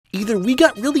Either we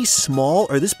got really small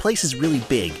or this place is really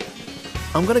big.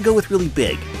 I'm gonna go with really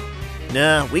big.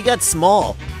 Nah, we got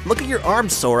small. Look at your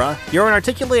arms, Sora. You're an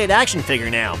articulated action figure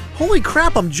now. Holy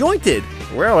crap, I'm jointed.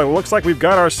 Well, it looks like we've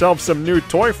got ourselves some new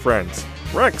toy friends.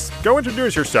 Rex, go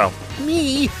introduce yourself.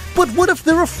 Me? But what if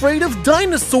they're afraid of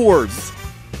dinosaurs?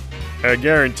 I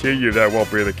guarantee you that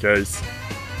won't be the case.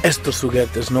 Estos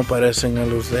juguetes no parecen a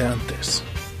los de antes.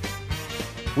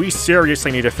 We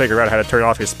seriously need to figure out how to turn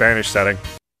off his Spanish setting.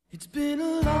 It's been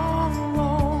a long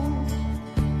road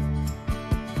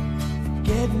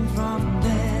getting from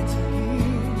there to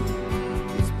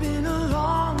here. It's been a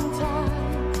long time,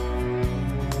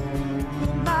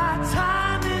 but my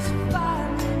time is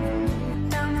finally,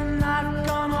 and they're not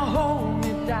gonna hold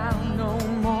me down no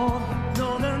more.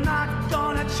 No, they're not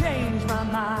gonna change my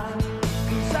mind,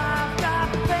 'cause I've got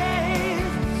faith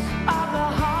of the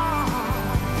heart.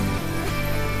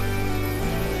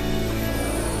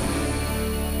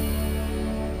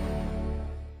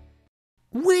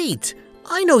 Wait,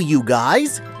 I know you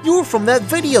guys. You're from that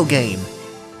video game.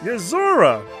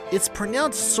 Yazura! It's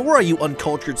pronounced Sora, you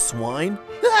uncultured swine.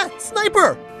 Ah,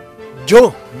 sniper!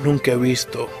 Yo nunca he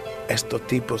visto estos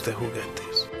tipos de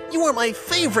juguetes. You are my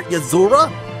favorite, Yazura.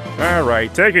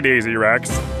 Alright, take it easy, Rex.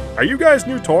 Are you guys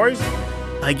new toys?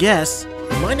 I guess.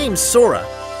 My name's Sora.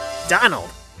 Donald.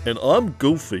 And I'm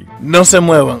Goofy. No se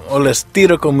muevan o les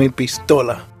tiro con mi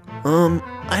pistola.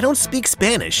 I don't speak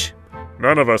Spanish.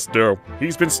 None of us do.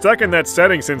 He's been stuck in that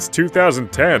setting since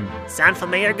 2010. Sound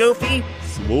familiar, Goofy?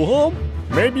 Slow?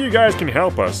 Maybe you guys can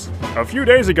help us. A few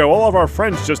days ago, all of our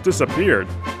friends just disappeared.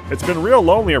 It's been real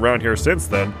lonely around here since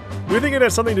then. We think it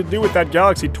has something to do with that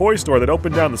Galaxy toy store that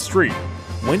opened down the street.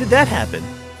 When did that happen?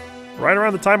 Right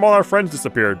around the time all our friends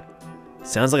disappeared.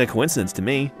 Sounds like a coincidence to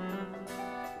me.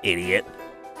 Idiot.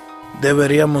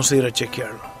 Deberíamos ir a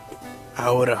chequearlo.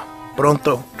 Ahora,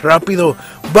 pronto, rápido,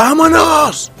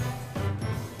 ¡vámonos!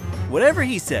 Whatever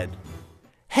he said.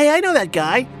 Hey, I know that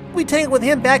guy. We tangled with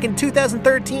him back in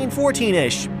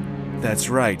 2013-14-ish. That's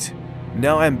right.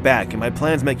 Now I'm back, and my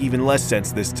plans make even less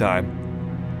sense this time.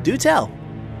 Do tell.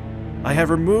 I have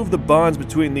removed the bonds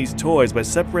between these toys by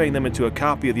separating them into a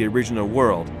copy of the original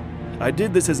world. I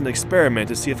did this as an experiment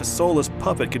to see if a soulless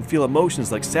puppet can feel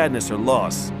emotions like sadness or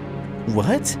loss.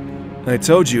 What? I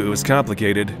told you it was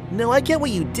complicated. No, I get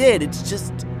what you did. It's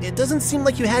just, it doesn't seem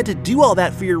like you had to do all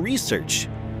that for your research.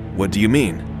 What do you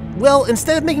mean? Well,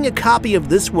 instead of making a copy of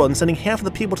this world and sending half of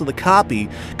the people to the copy,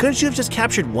 couldn't you have just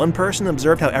captured one person and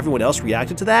observed how everyone else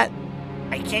reacted to that?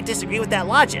 I can't disagree with that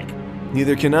logic.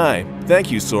 Neither can I.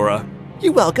 Thank you, Sora.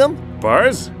 You're welcome.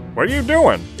 Buzz, what are you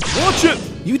doing? Watch it!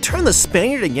 You turn the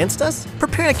Spaniard against us?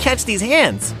 Prepare to catch these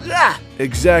hands. Ah!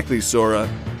 Exactly, Sora.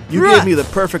 You gave me the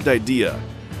perfect idea.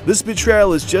 This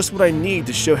betrayal is just what I need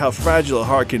to show how fragile a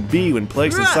heart can be when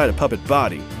placed inside a puppet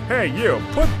body. Hey, you,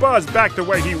 put Buzz back the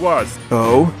way he was.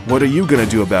 Oh? What are you gonna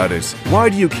do about it? Why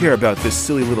do you care about this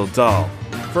silly little doll?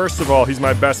 First of all, he's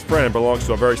my best friend and belongs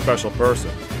to a very special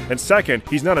person. And second,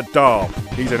 he's not a doll,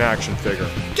 he's an action figure.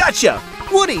 Gotcha!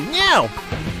 Woody, now!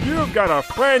 You've got a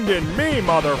friend in me,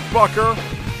 motherfucker!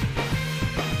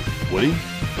 Woody?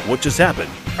 What just happened?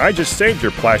 I just saved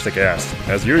your plastic ass,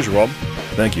 as usual.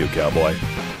 Thank you, cowboy.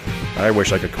 I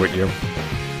wish I could quit you.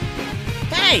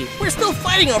 Hey, we're still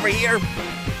fighting over here!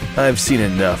 I've seen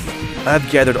enough. I've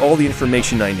gathered all the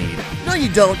information I need. No,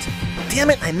 you don't! Damn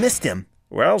it, I missed him.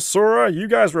 Well, Sora, you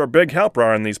guys were a big help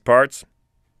around these parts.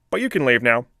 But you can leave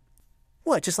now.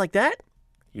 What, just like that?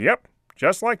 Yep,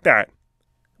 just like that.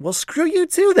 Well, screw you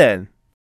too, then.